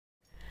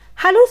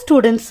Hello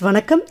students,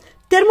 வணக்கம்.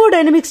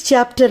 Thermodynamics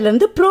chapterல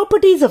இருந்து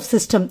properties of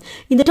system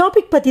இந்த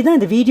டாபிக் பத்தி தான்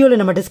இந்த வீடியோல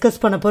நம்ம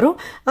டிஸ்கஸ் பண்ண போறோம்.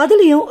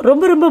 அதுலயும்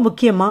ரொம்ப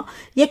முக்கியமா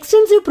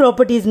extensive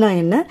propertiesனா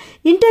என்ன,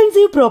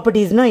 intensive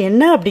propertiesனா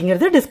என்ன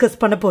அப்படிங்கறத டிஸ்கஸ்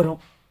பண்ண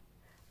போறோம்.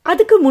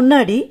 அதுக்கு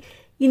முன்னாடி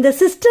இந்த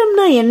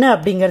சிஸ்டம்னா என்ன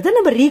அப்படிங்கறத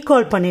நம்ம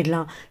ரீகால்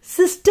பண்ணிடலாம்.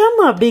 சிஸ்டம்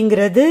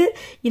அப்படிங்கிறது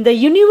இந்த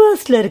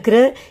யூனிவர்ஸ்ல இருக்கிற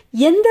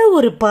எந்த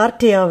ஒரு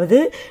பார்ட்டையாவது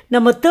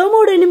நம்ம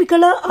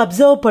தெர்மோடைனமிக்கலா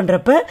அப்சர்வ்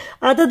பண்றப்ப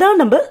அதை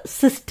தான் நம்ம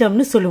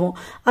சிஸ்டம்னு சொல்லுவோம்.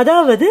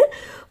 அதாவது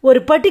ஒரு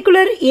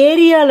பர்டிகுலர்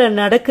ஏரியால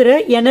நடக்கிற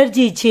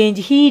energy change,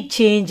 heat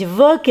change,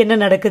 work என்ன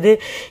நடக்குது,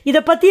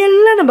 இதை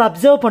பற்றியெல்லாம் நம்ம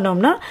அப்சர்வ்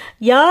பண்ணோம்னா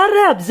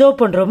யாரை அப்சர்வ்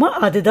பண்ணுறோமோ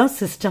அதுதான்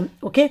சிஸ்டம்.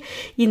 ஓகே,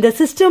 இந்த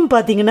சிஸ்டம்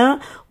பார்த்தீங்கன்னா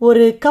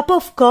ஒரு கப்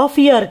ஆஃப்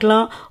காஃபியாக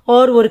இருக்கலாம்,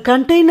 ஆர் ஒரு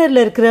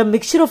கண்டெய்னரில் இருக்கிற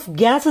மிக்சர் ஆஃப்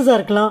கேஸஸாக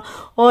இருக்கலாம்,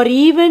 ஆர்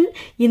ஈவன்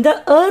இந்த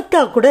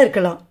எர்த்தாக கூட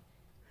இருக்கலாம்.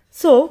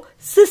 So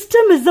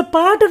system is the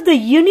part of the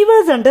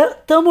universe under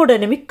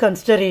thermodynamic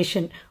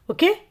consideration.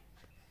 Okay,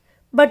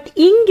 but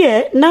இங்க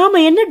நாம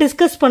என்ன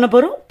டிஸ்கஸ் பண்ண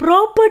போறோம்?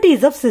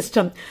 Properties of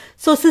system.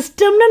 ஸோ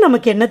சிஸ்டம்னா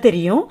நமக்கு என்ன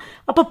தெரியும்,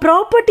 அப்ப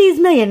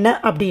ப்ராப்பர்ட்டிஸ்னா என்ன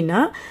அப்படின்னா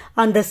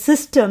அந்த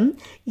சிஸ்டம்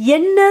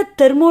என்ன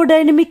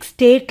தெர்மோடைனமிக்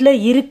ஸ்டேட்ல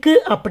இருக்கு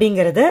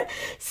அப்படிங்கறத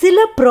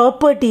சில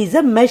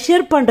ப்ராப்பர்ட்டிஸை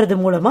மெஷர் பண்றது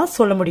மூலமா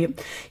சொல்ல முடியும்.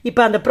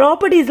 இப்ப அந்த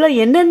ப்ராப்பர்ட்டிஸ்லாம்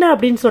என்னென்ன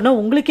அப்படின்னு சொன்னா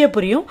உங்களுக்கே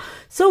புரியும்.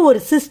 ஸோ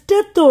ஒரு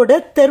சிஸ்டத்தோட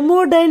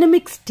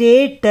தெர்மோடைனமிக்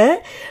ஸ்டேட்டை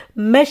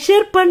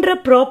மெஷர் பண்ற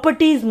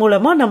ப்ராப்பர்ட்டிஸ்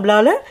மூலமா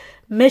நம்மளால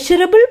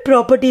மெஷரபிள்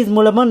ப்ராப்பர்ட்டிஸ்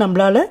மூலமா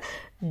நம்மளால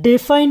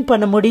டிஃபைன்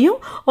பண்ண முடியும்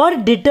ஆர்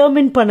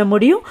டிட்டர்மின் பண்ண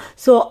முடியும்.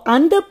 ஸோ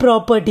அந்த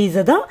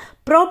ப்ராப்பர்ட்டிஸை தான்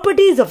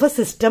ப்ராப்பர்ட்டிஸ் ஆஃப் அ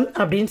சிஸ்டம்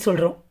அப்படின்னு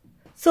சொல்றோம்.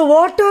 So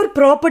what are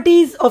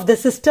properties of the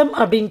system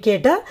அப்படின்னு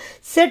கேட்டா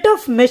set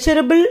of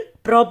measurable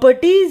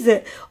properties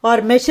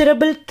R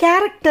measurable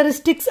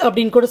characteristics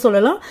அப்படின்னு கூட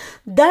சொல்லலாம்.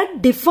 That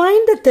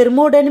define the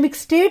thermodynamic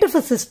state of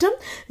a system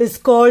is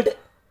called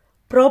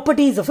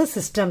properties of a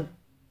system.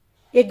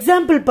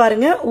 Example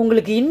பாருங்க,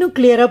 உங்களுக்கு இன்னும்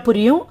கிளியரா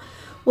புரியும்.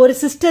 ஒரு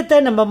சிஸ்டத்தை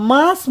நம்ம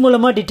மாஸ்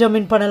மூலமா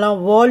டிட்டர்மின் பண்ணலாம்.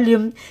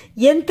 Volume,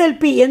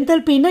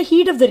 என்தல்பினா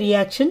heat of the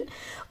reaction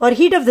R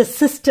heat of the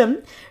system,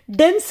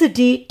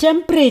 density,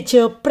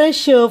 temperature,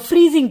 pressure,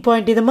 freezing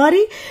point, இது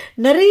மாதிரி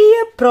நிறைய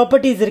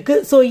ப்ராப்பர்ட்டிஸ் இருக்கு.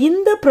 ஸோ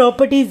இந்த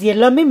ப்ராப்பர்ட்டிஸ்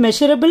எல்லாமே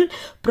மெஷரபிள்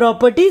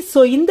ப்ராப்பர்ட்டிஸ்.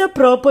 ஸோ இந்த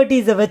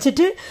ப்ராப்பர்ட்டிஸை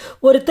வச்சுட்டு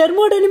ஒரு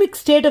தெர்மோடைனமிக்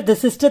ஸ்டேட் ஆஃப் த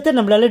சிஸ்டத்தை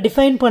நம்மளால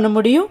டிஃபைன் பண்ண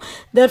முடியும்.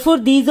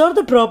 Therefore these are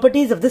the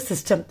properties of the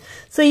system.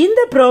 So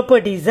இந்த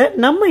ப்ராப்பர்ட்டிஸை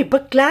நம்ம இப்போ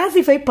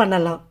கிளாசிஃபை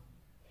பண்ணலாம்.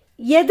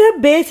 எதை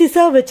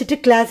பேசிஸா வச்சுட்டு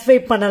கிளாசிஃபை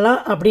பண்ணலாம்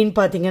அப்படின்னு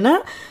பார்த்தீங்கன்னா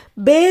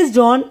based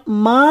on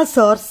mass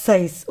R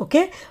size.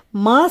 Okay,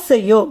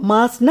 மாஸையோ,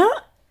 மாஸ்னா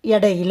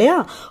எடை இல்லையா,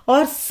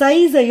 ஆர்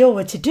சைஸையோ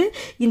வச்சுட்டு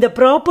இந்த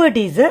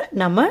ப்ராப்பர்ட்டிஸை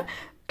நம்ம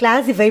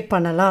கிளாசிஃபை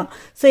பண்ணலாம்.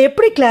 ஸோ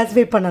எப்படி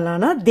கிளாசிஃபை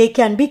பண்ணலாம்னா they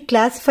can be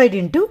classified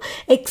into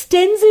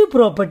extensive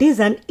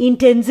properties and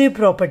intensive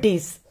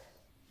properties.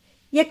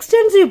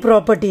 Extensive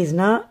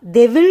ப்ராப்பர்ட்டிஸ்னா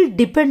they will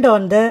depend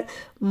on the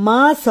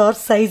mass R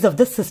size of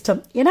the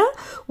system. ஏன்னா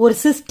ஒரு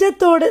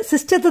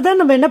சிஸ்டத்தை தான்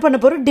நம்ம என்ன பண்ண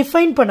போறோம்,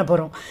 டிஃபைன் பண்ண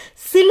போறோம்,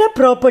 சில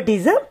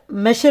ப்ராப்பர்ட்டிஸை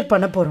மெஷர்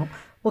பண்ண போறோம்.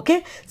 ஓகே,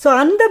 ஸோ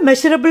அந்த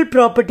மெஷரபிள்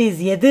ப்ராப்பர்ட்டிஸ்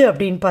எது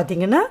அப்படின்னு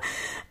பார்த்தீங்கன்னா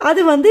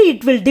அது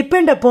it will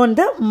depend upon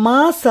the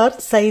mass R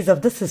size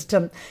of the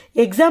system.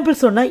 Example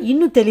சொன்னால்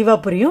இன்னும் தெளிவாக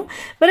புரியும்.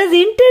 வேற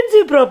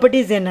இன்டென்சிவ்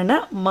ப்ராப்பர்ட்டிஸ் என்னன்னா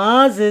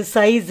மாஸ்,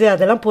 சைஸ்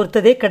அதெல்லாம்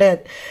பொறுத்ததே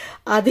கிடையாது.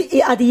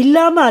 அது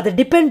இல்லாமல் அதை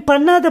டிபெண்ட்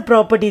பண்ணாத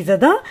ப்ராப்பர்ட்டிஸை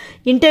தான்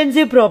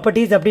இன்டென்சிவ்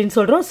ப்ராப்பர்ட்டிஸ் அப்படின்னு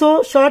சொல்கிறோம். ஸோ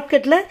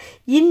ஷார்ட்கட்டில்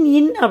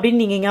இன்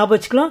அப்படின்னு நீங்கள் ஞாபகம்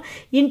வச்சுக்கலாம்.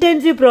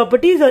 Intensive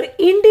properties R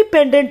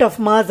independent of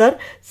mass R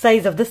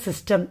size of the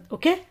system.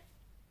 Okay,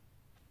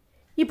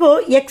 இப்போ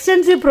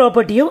எக்ஸ்டென்சிவ்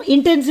ப்ராப்பர்ட்டியும்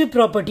இன்டென்சிவ்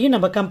ப்ராப்பர்ட்டியும்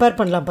நம்ம கம்பேர்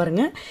பண்ணலாம்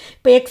பாருங்க.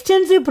 இப்போ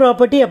எக்ஸ்டென்சிவ்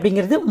ப்ராப்பர்ட்டி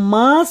அப்படிங்கிறது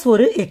மாஸ்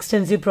ஒரு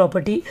எக்ஸ்டென்சிவ்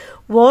ப்ராப்பர்ட்டி,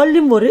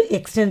 வால்யூம் ஒரு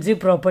extensive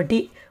property.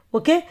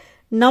 Okay,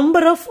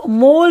 number of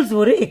moles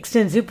ஒரு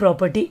எக்ஸ்டென்சிவ்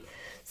ப்ராப்பர்ட்டி.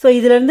 ஸோ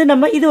இதுல இருந்து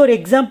நம்ம இது ஒரு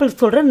எக்ஸாம்பிள்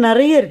சொல்றோம்,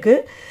 நிறைய இருக்கு.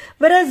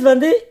 வெராஸ்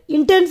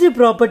இன்டென்சிவ்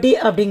ப்ராப்பர்ட்டி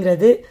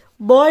அப்படிங்கிறது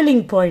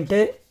boiling point,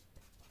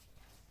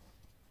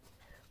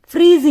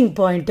 freezing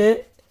point,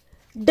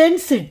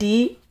 density,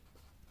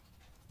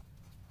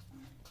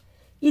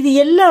 இது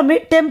எல்லாமே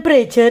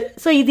டெம்பரேச்சர்.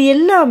 ஸோ இது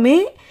எல்லாமே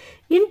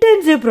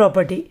இன்டென்சிவ்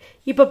ப்ராப்பர்ட்டி.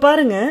 இப்போ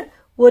பாருங்க,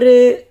 ஒரு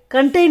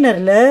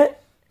கண்டெய்னரில்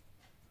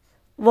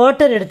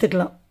வாட்டர்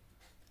எடுத்துக்கலாம்,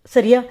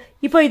 சரியா?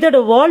 இப்போ இதோட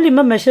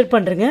வால்யூமை மெஷர்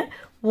பண்ணுறங்க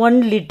 1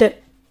 லிட்டர்.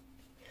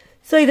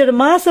 ஸோ இதோட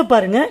மாஸை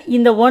பாருங்க,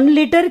 இந்த 1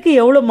 லிட்டருக்கு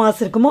எவ்வளோ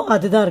மாஸ் இருக்குமோ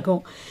அதுதான் இருக்கும்.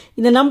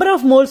 இந்த நம்பர்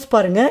ஆஃப் மோல்ஸ்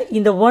பாருங்க,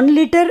 இந்த 1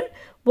 லிட்டர்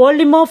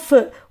வால்யூம் ஆஃப்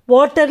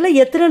வாட்டரில்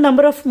எத்தனை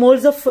number of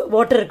moles of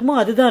water இருக்குமோ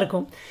அதுதான்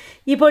இருக்கும்.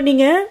 இப்போ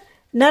நீங்கள்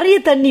நிறைய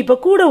தண்ணி, இப்போ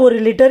கூட 1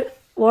 லிட்டர்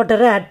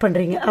வாட்டரை ஆட்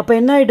பண்ணுறீங்க, அப்போ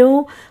என்ன ஆகிடும்,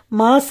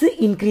 மாஸ்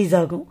இன்க்ரீஸ்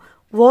ஆகும்,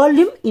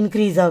 வால்யூம்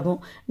இன்க்ரீஸ் ஆகும்,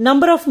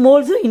 நம்பர் ஆஃப்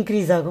மோல்ஸும்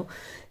இன்க்ரீஸ் ஆகும்.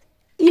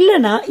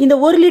 இல்லைனா இந்த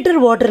 1 லிட்டர்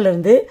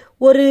வாட்டர்லேருந்து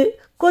ஒரு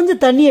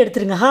கொஞ்சம் தண்ணி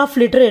எடுத்துருங்க, 1/2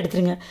 லிட்டர்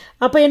எடுத்துருங்க,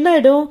 அப்போ என்ன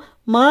ஆகிடும்,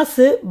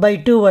 மாஸ் பை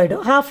 2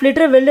 ஆகிடும். ½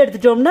 லிட்டர் வெளில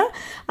எடுத்துட்டோம்னா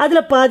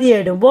அதில் பாதி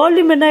ஆகிடும்.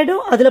 வால்யூம் என்ன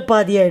ஆகிடும், அதில்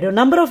பாதி ஆகிடும்.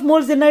 நம்பர் ஆஃப்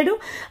மோல்ஸ் என்ன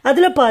ஆகிடும்,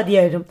 அதில் பாதி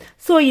ஆகிடும்.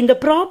 ஸோ இந்த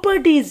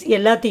ப்ராப்பர்ட்டிஸ்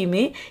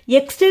எல்லாத்தையுமே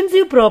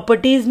எக்ஸ்டென்சிவ்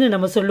ப்ராப்பர்ட்டிஸ்னு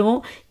நம்ம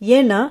சொல்லுவோம்.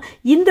 ஏன்னா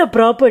இந்த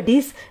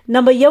ப்ராப்பர்ட்டிஸ்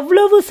நம்ம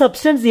எவ்வளவு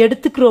சப்ஸ்டன்ஸ்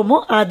எடுத்துக்கிறோமோ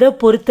அதை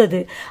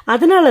பொறுத்தது.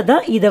 அதனால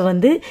தான் இதை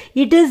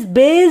it is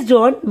based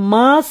on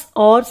mass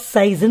R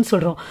சைஸ்ன்னு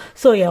சொல்கிறோம்.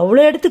 ஸோ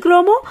எவ்வளோ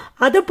எடுத்துக்கிறோமோ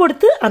அதை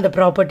பொறுத்து அந்த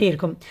ப்ராப்பர்ட்டி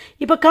இருக்கும்.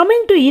 இப்போ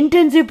கம்மிங் டு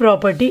இன்டென்சிவ்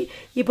ப்ராப்பர்ட்டி,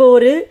 இப்போ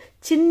ஒரு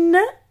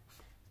சின்ன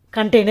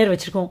கண்டெய்னர்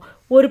வச்சுருக்கோம்,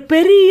 ஒரு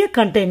பெரிய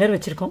கண்டெய்னர்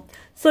வச்சுருக்கோம்.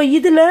 ஸோ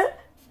இதில்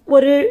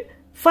ஒரு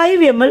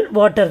 5 ml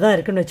வாட்டர் தான்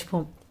இருக்குன்னு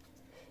வச்சுப்போம்.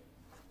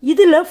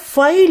 இதில்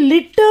 5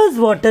 liters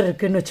வாட்டர்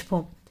இருக்குன்னு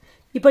வச்சுப்போம்.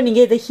 இப்போ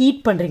நீங்கள் இதை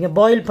ஹீட் பண்ணுறீங்க,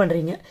 பாயில்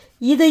பண்ணுறீங்க,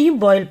 இதையும்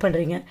பாயில்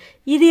பண்ணுறீங்க.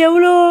 இது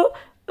எவ்வளோ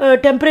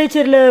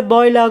டெம்பரேச்சரில்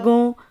பாயில்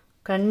ஆகும்?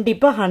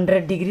 கண்டிப்பாக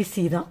 100 degree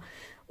C தான்.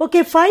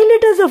 ஓகே, 5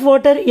 liters ஆஃப்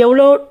வாட்டர்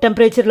எவ்வளோ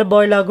டெம்பரேச்சரில்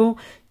பாயில் ஆகும்?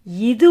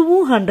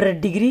 இதுவும் 100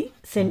 degree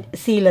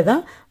C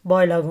தான்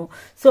பாயில் ஆகும்.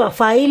 ஸோ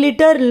 5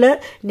 லிட்டரில்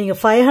நீங்கள்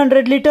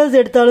 500 liters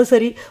எடுத்தாலும்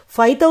சரி,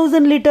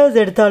 5000 liters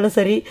எடுத்தாலும்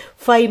சரி,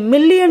 5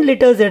 million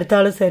liters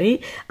எடுத்தாலும் சரி,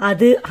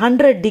 அது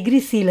 100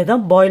 degree C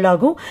தான் பாயில்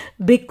ஆகும்.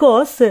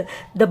 Because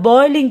the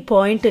boiling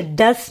point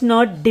does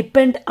not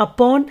depend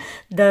upon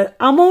the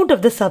amount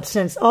of the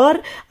substance R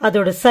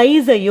அதோட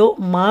சைஸையோ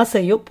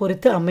மாஸையோ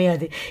பொறுத்து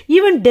அமையாது.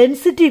 ஈவன்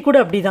டென்சிட்டி கூட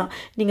அப்படி தான்.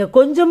 நீங்கள்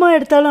கொஞ்சமாக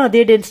எடுத்தாலும்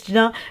அதே டென்சிட்டி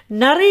தான்,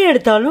 நிறைய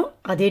எடுத்தாலும்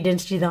அதே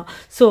டென்சிட்டி தான்.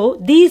 So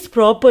these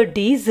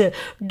properties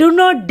do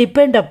not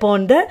depend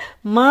upon the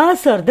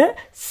mass or the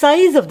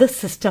size of the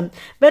system.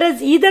 Whereas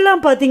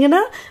இதெல்லாம்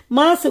பார்த்தீங்கன்னா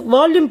மாஸ்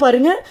வால்யூம்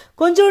பாருங்க,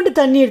 கொஞ்சோண்டு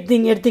தண்ணி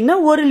எடுத்தீங்கன்னா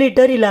 1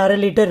 லிட்டர் இல்லை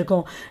 1/2 லிட்டர்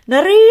இருக்கும்.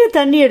 நிறைய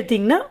தண்ணி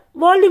எடுத்தீங்கன்னா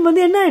வால்யூம்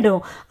என்ன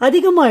ஆகிடும்,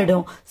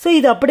 அதிகமாகிடும். ஸோ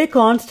இது அப்படியே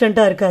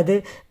கான்ஸ்டண்ட்டாக இருக்காது.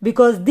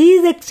 Because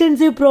these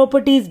extensive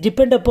properties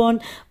depend upon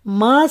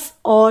mass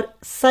R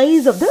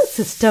size of the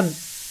system.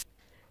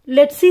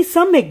 Let's see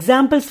some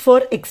examples for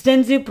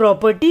extensive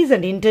properties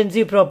and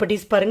intensive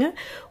properties. பாருங்க,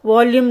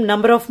 volume,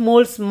 number of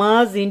moles,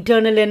 mass,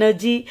 internal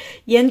energy,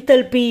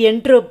 enthalpy,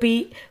 entropy,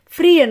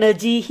 free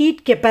energy, heat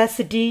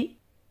capacity.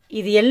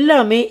 இது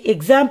எல்லாமே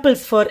examples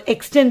for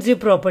extensive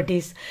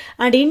properties.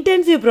 And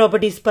intensive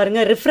properties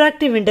பாருங்க,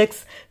 refractive index,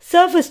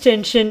 surface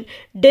tension,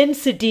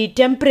 density,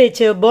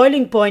 temperature,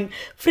 boiling point,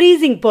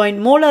 freezing point,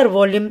 molar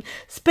volume,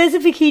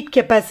 specific heat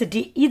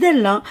capacity.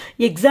 இதெல்லாம்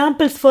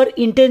examples for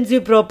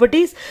intensive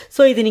properties.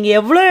 So இது நீங்க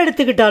எவ்வளோ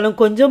எடுத்துக்கிட்டாலும்,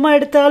 கொஞ்சமாக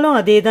எடுத்தாலும்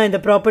அதே தான்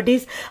இந்த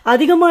properties,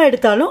 அதிகமாக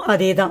எடுத்தாலும்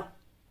அதே தான்.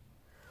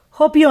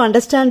 Hope you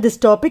understand this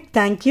topic.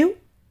 Thank you.